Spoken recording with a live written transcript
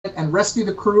and rescue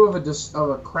the crew of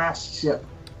a crashed ship.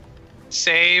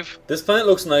 Save. This planet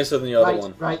looks nicer than the other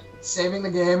one. Right. Saving the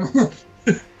game.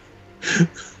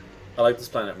 I like this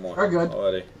planet more. Very good.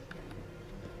 Already.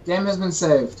 Game has been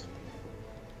saved.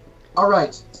 All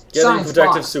right. Get a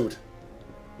protective suit.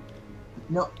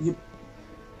 No, you.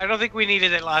 I don't think we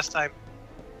needed it last time.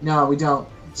 No, we don't.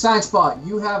 Science bot,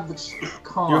 you have the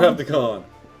con. You have the con.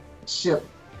 Ship.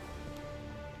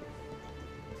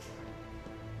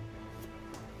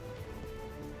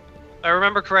 If I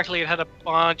remember correctly, it had a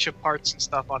bunch of parts and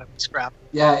stuff on it with scrap.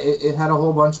 Yeah, it had a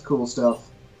whole bunch of cool stuff.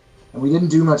 And we didn't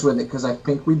do much with it because I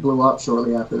think we blew up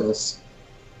shortly after this.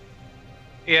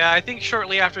 Yeah, I think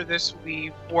shortly after this,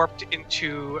 we warped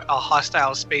into a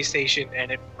hostile space station and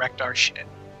it wrecked our shit.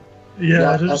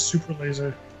 Yeah, it is a super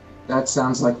laser. That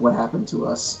sounds like what happened to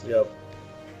us. Yep.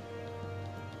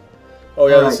 Oh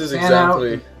yeah, this is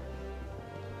exactly... Out.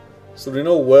 So do we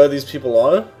know where these people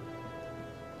are?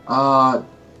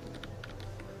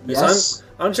 Yes.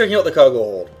 I'm checking out the cargo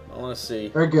hold. I want to see.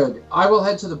 Very good. I will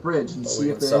head to the bridge and see if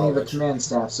any of the salvage. command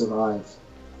staff survive.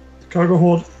 The cargo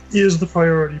hold is the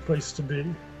priority place to be.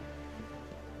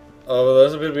 Oh, well, there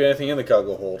doesn't appear to be anything in the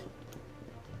cargo hold.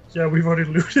 Yeah, we've already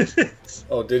looted it.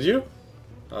 Oh, did you?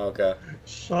 Oh, okay.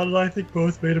 Sean and I think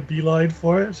both made a beeline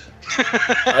for it.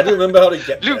 I do remember how to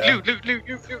get there.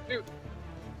 Loot.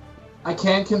 I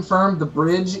can confirm the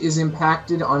bridge is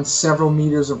impacted on several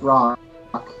meters of rock.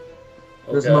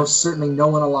 There's Okay. most certainly no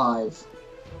one alive.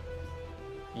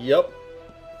 Yep.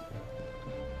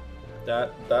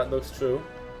 That looks true.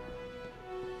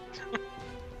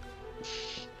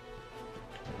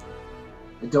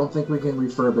 I don't think we can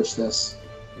refurbish this.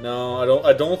 No,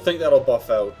 I don't think that'll buff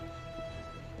out.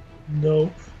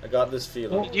 Nope. I got this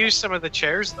feeling. You'd use some of the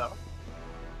chairs, though.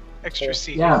 Extra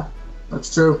seat. Yeah,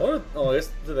 that's true. I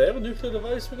guess, do they have a nuclear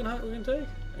device we can take?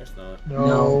 I guess not.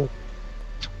 No.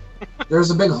 There's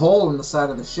a big hole in the side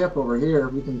of the ship over here.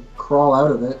 We can crawl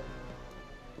out of it.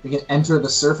 We can enter the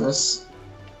surface.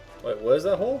 Wait, where's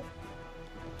that hole?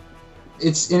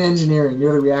 It's in engineering,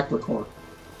 near the reactor core.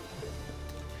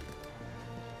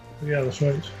 Yeah, that's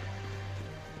right.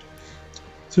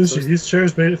 Seriously, these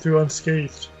chairs made it through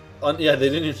unscathed. Yeah, they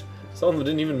didn't. Some of them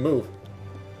didn't even move.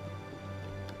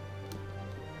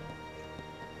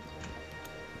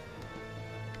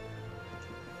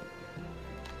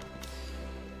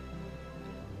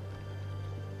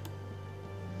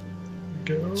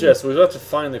 Go. Jess, we've got to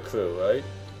find the crew, right?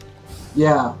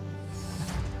 Yeah.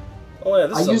 Oh yeah,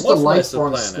 this I is used a the much life nicer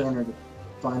form planet. scanner to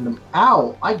find them.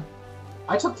 Ow!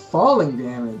 I took falling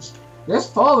damage. There's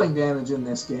falling damage in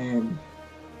this game.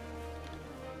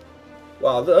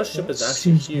 Wow, our ship is actually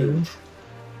Seems huge. good.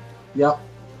 Yep.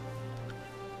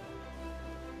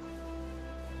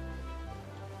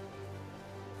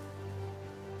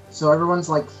 So everyone's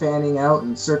like fanning out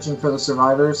and searching for the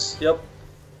survivors. Yep.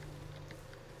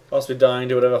 Possibly dying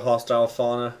to whatever hostile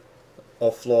fauna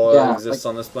or flora exists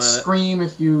on this planet. Scream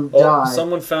if you Oh, die.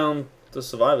 someone found the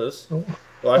survivors. Oh,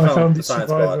 Well, I found the the science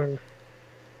survivor. bot.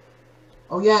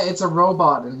 Oh yeah, it's a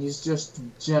robot and he's just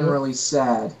generally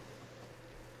sad.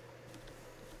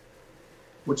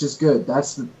 Which is good.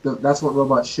 That's that's what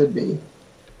robots should be.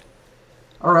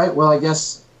 Alright, well I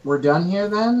guess we're done here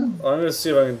then? I'm gonna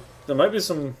see if I can. There might be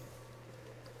some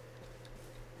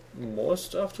more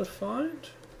stuff to find.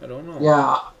 I don't know.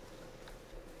 Yeah.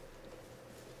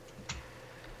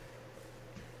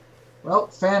 Well,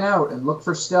 fan out and look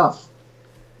for stuff.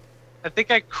 I think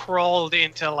I crawled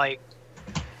into like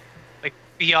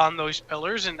beyond those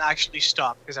pillars and actually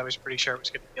stopped because I was pretty sure it was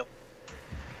going to kill me.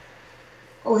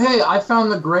 Oh hey, I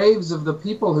found the graves of the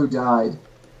people who died.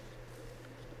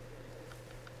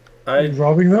 Are you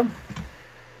robbing them?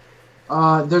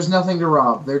 There's nothing to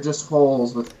rob. They're just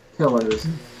holes with pillars.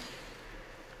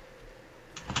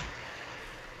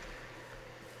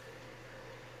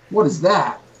 What is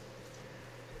that?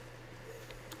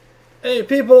 Hey,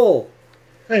 people!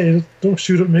 Hey, don't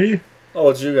shoot at me. Oh,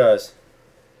 it's you guys.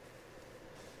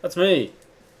 That's me,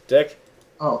 Dick.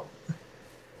 Oh,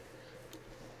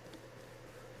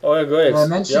 Oh, yeah, graves. did I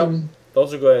mention Yep,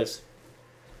 those are graves.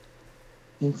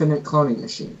 infinite cloning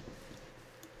machine?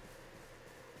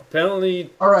 Apparently,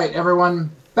 Alright,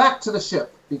 everyone, back to the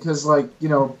ship. Because, like, you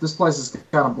know, this place is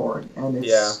kind of boring. And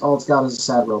it's all it's got is a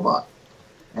sad robot.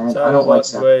 And I don't like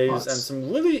sad graves robots. and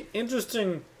some really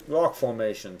interesting rock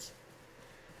formations.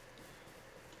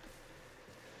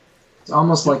 It's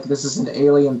almost like this is an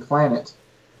alien planet.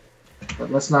 But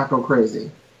let's not go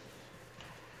crazy.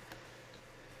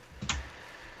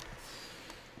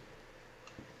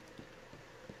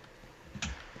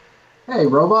 Hey,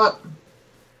 robot.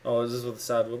 Oh, is this what the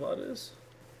sad robot is?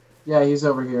 Yeah, he's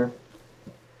over here.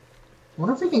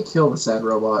 wonder if we can kill the sad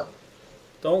robot.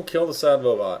 Don't kill the sad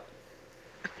robot.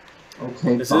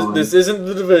 Okay, this isn't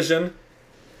the Division.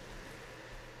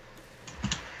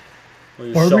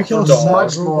 Why did we kill a sad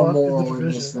much more robot moral in the in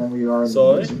this Division? than we are in the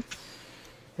Sorry? Division.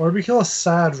 Why did we kill a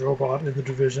sad robot in the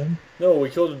Division? No,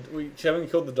 Kevin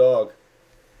killed the dog.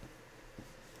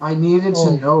 I needed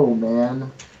to know,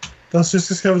 man. That's just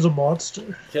because Kevin's a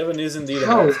monster. Kevin is indeed a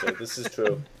No. monster. This is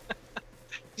true.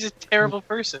 He's a terrible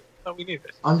person. Thought we knew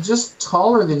this. I'm just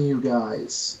taller than you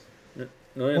guys.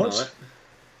 No, you're What? not.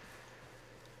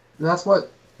 That's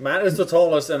what. Matt is the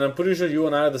tallest, and I'm pretty sure you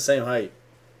and I are the same height.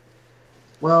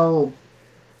 Well,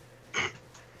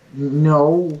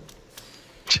 no.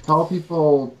 Tall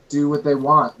people do what they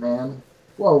want, man.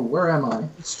 Whoa, where am I?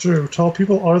 It's true. Tall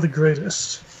people are the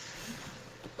greatest.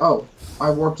 Oh, I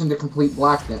warped into complete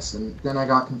blackness, and then I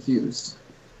got confused.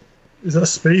 Is that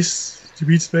space? Did you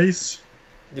beat space?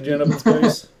 Did you end up in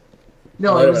space?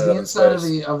 No, I it was ended the up in inside of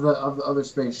space. the other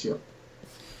spaceship.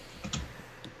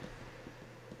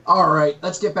 All right,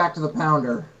 let's get back to the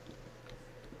pounder.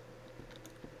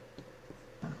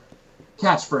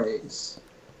 Catchphrase: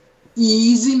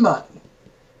 easy money.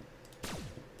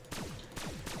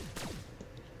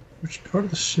 Which part of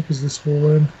the ship is this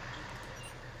hole in?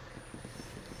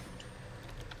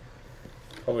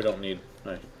 Probably don't need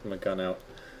my gun out.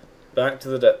 Back to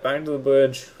the deck. Back to the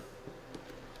bridge.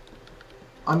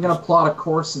 I'm gonna plot a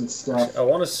course instead. I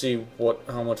want to see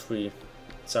how much we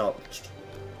salvaged.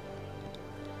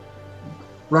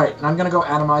 Right, and I'm gonna go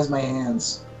atomize my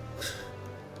hands.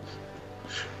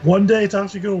 One day it's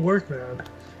actually gonna work, man.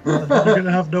 And then you're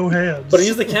gonna have no hands. But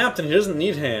he's the captain. He doesn't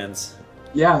need hands.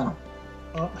 Yeah.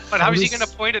 But how is he going to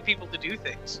point at people to do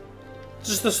things?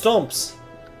 Just the stumps.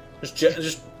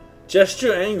 Just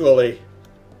gesture angrily.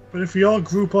 But if we all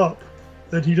group up,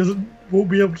 then he won't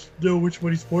be able to know which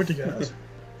one he's pointing at.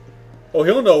 Oh,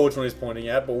 he'll know which one he's pointing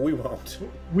at, but we won't.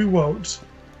 We won't.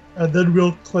 And then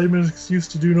we'll claim an excuse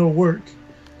to do no work.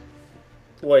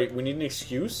 Wait, we need an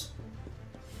excuse?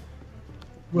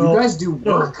 Well, you guys do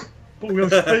no, work. but we'll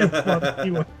claim one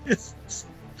anyway.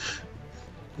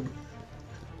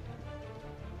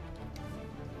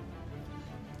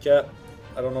 Cat,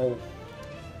 I don't know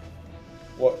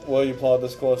what will you plot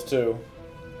this course to.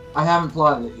 I haven't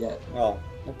plotted it yet. Oh,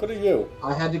 well, good at you.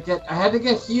 I had to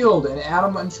get healed and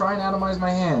try and atomize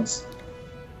my hands.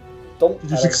 Don't.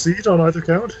 Did you succeed on either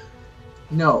count?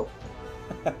 No.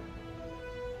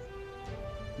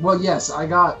 Well, yes, I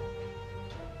got.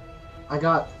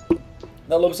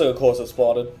 That looks like a course that's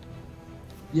plotted.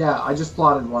 Yeah, I just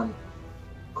plotted one.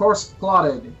 Course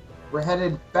plotted. We're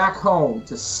headed back home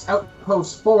to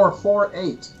Outpost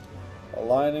 448.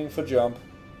 Aligning for jump.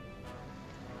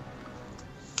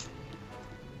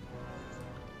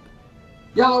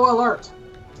 Yellow alert!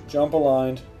 Jump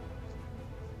aligned.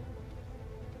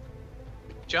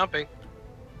 Jumping.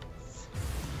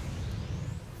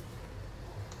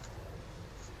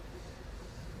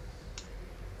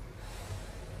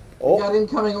 Oh, We got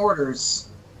incoming orders.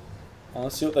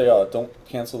 let's see what they are. Don't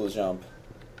cancel the jump.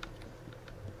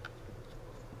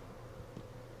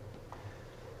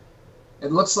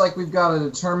 It looks like we've got to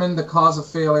determine the cause of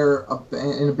failure of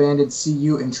an abandoned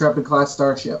CU Intrepid class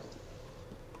starship.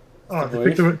 Oh, they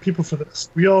picked the right people for this.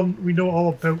 We know all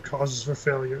about causes for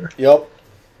failure. Yep.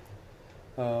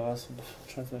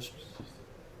 Transmission.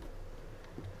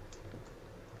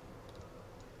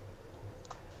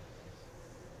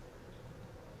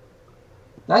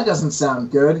 That doesn't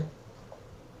sound good.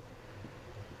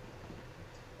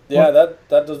 Yeah, that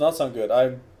does not sound good.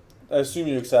 I assume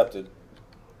you accepted.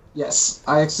 Yes,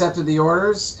 I accepted the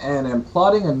orders and am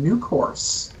plotting a new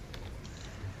course.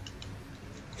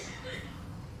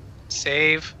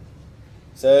 Save.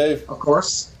 Save. Of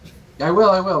course. I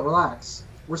will, relax.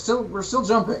 We're still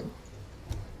jumping.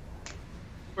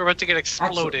 We're about to get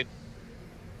exploded.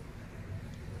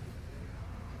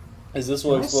 Is this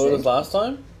what Can I exploded save? last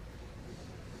time?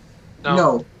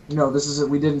 No, this is it.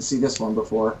 We didn't see this one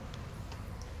before.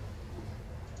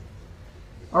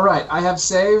 Alright, I have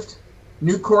saved.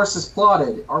 New course is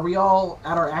plotted. Are we all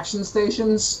at our action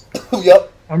stations?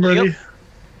 Yep. I'm ready. Yep.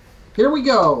 Here we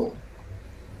go.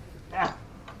 Ah,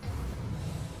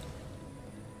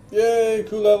 Yay,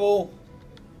 cool level.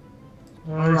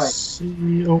 I Right.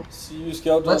 see. Oh, CU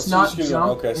scout. Let's CU not scout.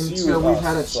 jump Okay, CU is until we've us,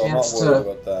 had a so I'm chance not worried to-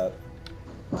 about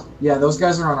that. yeah, those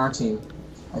guys are on our team,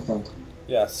 I think.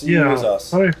 Yeah, CU yeah. is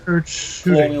us. I heard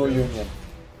shooting. Colonial Union.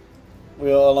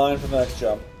 We'll align for the next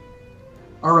jump.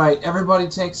 Alright, everybody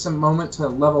take some moment to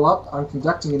level up. I'm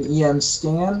conducting an EM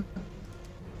scan.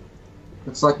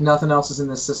 Looks like nothing else is in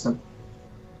this system.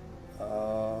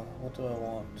 What do I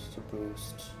want to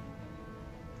boost?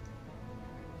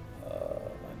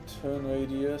 Turn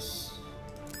radius.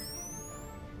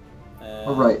 And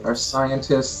Alright, our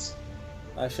scientists.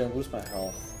 actually, I'll boost my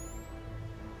health.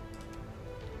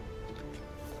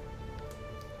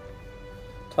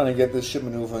 Trying to get this ship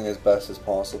maneuvering as best as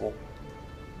possible.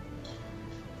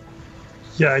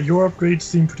 Yeah, your upgrades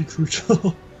seem pretty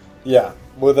crucial. Yeah,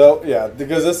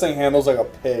 because this thing handles like a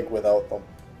pig without them.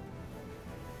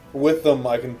 With them,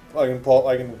 I'm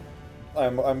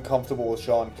comfortable with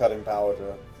Sean cutting power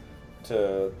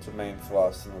to main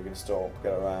thrust, and we can still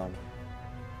get around.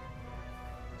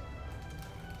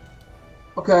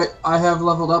 Okay, I have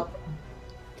leveled up.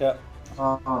 Okay.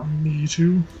 Me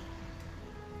too.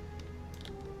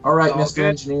 Alright, All Mr. good.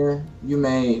 Engineer, you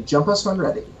may jump us when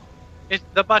ready. Hit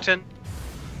the button.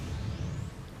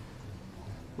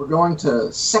 We're going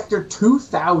to Sector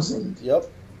 2000. Yep.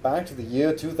 Back to the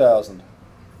year 2000.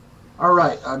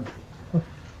 Alright, I'm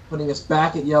putting us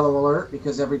back at yellow alert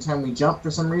because every time we jump for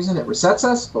some reason it resets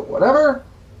us, but whatever.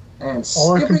 And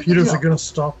All our skipping the computers are jump. going to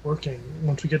stop working.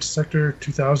 Once we get to Sector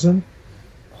 2000,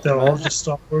 they'll all just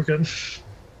stop working.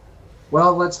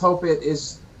 Well, let's hope it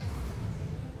is.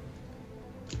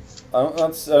 I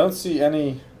don't see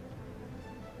any.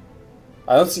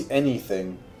 I don't see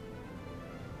anything.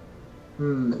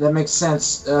 That makes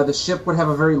sense. The ship would have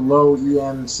a very low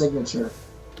EM signature.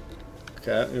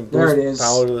 Okay. You There boost it is.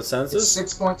 Power to the It's senses.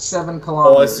 6.7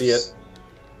 kilometers. Oh, I see it.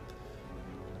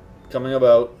 Coming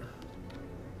about.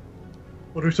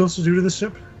 What are we supposed to do to this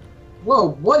ship?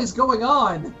 Whoa, what is going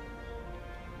on?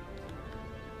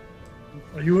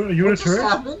 Are you in a What just turret?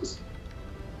 happened?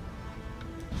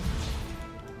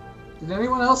 Did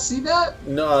anyone else see that?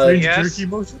 No. Strange Yes. jerky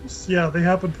motions? Yeah, they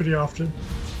happen pretty often.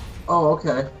 Oh,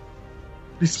 okay.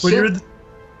 At least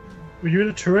when you're in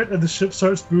a turret and the ship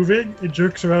starts moving, it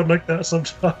jerks around like that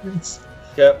sometimes.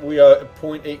 Okay, we are at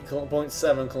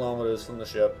 0.7 kilometers from the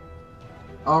ship.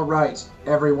 Alright,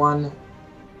 everyone.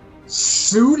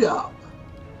 Suit up.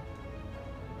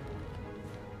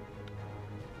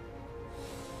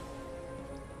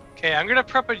 Okay, I'm gonna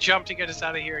prep a jump to get us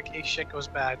out of here in case shit goes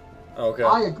bad. Okay.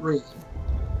 I agree.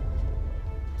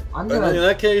 I'm In gonna.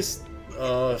 that case,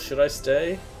 should I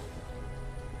stay?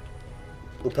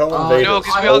 Repel Uh, invaders. No,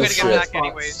 because we I all will gotta get say back spots.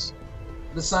 anyways.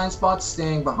 The science bot's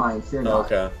staying behind, fear not.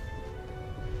 Okay.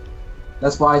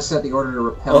 That's why I set the order to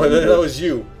repel. Oh, that invaders. was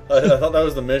you. I thought that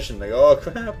was the mission. Like, oh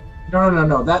crap.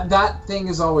 No. That thing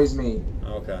is always me.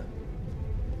 Okay.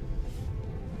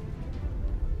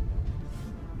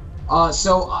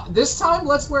 This time,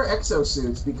 let's wear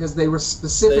exosuits because they were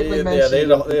specifically mentioned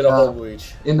they had a whole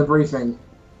breach. in the briefing.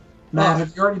 Matt,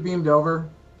 have you already beamed over?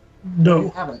 You No,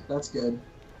 haven't. That's good.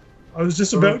 I was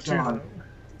just So about John. to.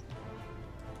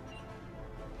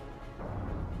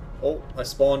 Oh, I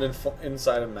spawned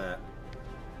inside of Matt.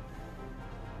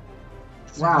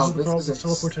 Wow, the this problem is with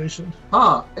teleportation.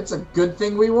 Huh, it's a good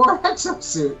thing we wore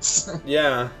exosuits.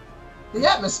 Yeah. The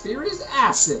atmosphere is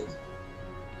acid.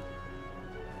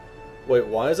 Wait,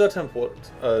 why is that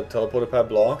teleporter pad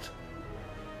blocked?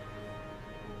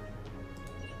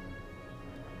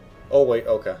 Oh wait,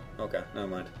 okay, never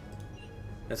mind.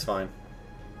 It's fine.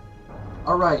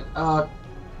 Alright,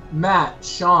 Matt,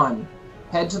 Sean,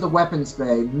 head to the weapons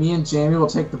bay. Me and Jamie will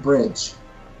take the bridge.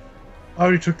 I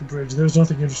already took the bridge. There's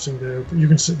nothing interesting there, but you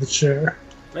can sit in the chair.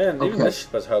 Man, even Okay. this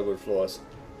ship has hardwood floors.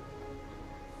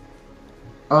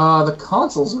 The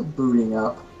consoles are booting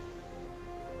up.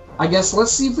 I guess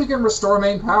let's see if we can restore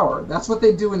main power. That's what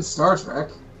they do in Star Trek.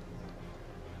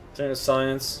 Thing is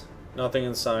science. Nothing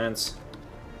in science.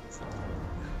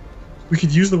 We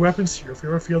could use the weapons here if we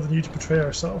ever feel the need to betray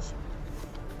ourselves.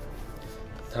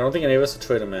 I don't think any of us are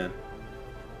traitor man.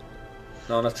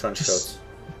 Not enough trench coats.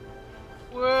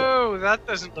 Whoa, that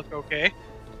doesn't look okay.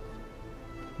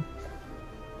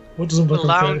 What doesn't The look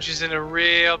lounge okay? is in a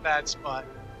real bad spot.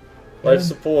 Life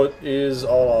support is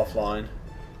all offline.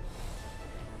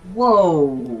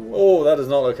 Whoa. Oh, that does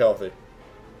not look healthy.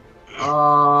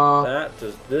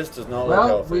 This does not look Well,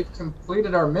 healthy. we've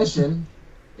completed our mission.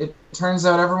 It turns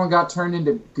out everyone got turned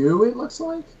into goo, it looks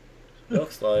like.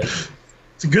 Looks like.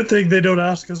 It's a good thing they don't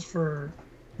ask us for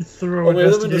thorough Oh, maybe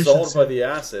they've been investigations. dissolved by the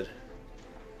acid.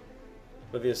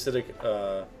 By the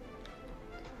acidic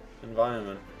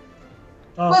environment.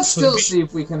 Let's so still see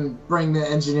if we can bring the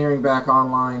engineering back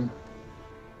online.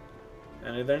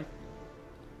 Anything?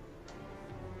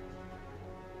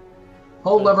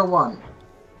 Hold lever 1.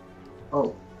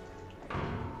 Oh,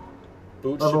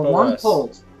 Boot lever ship 1 OS.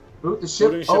 pulled. Boot the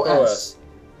ship, Booting ship OS.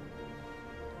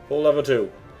 Pull lever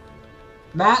 2.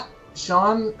 Matt,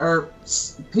 Sean, or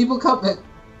people come.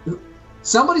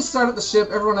 Somebody start at the ship,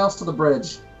 everyone else to the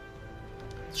bridge.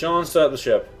 Sean, start the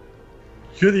ship.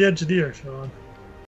 You're the engineer, Sean.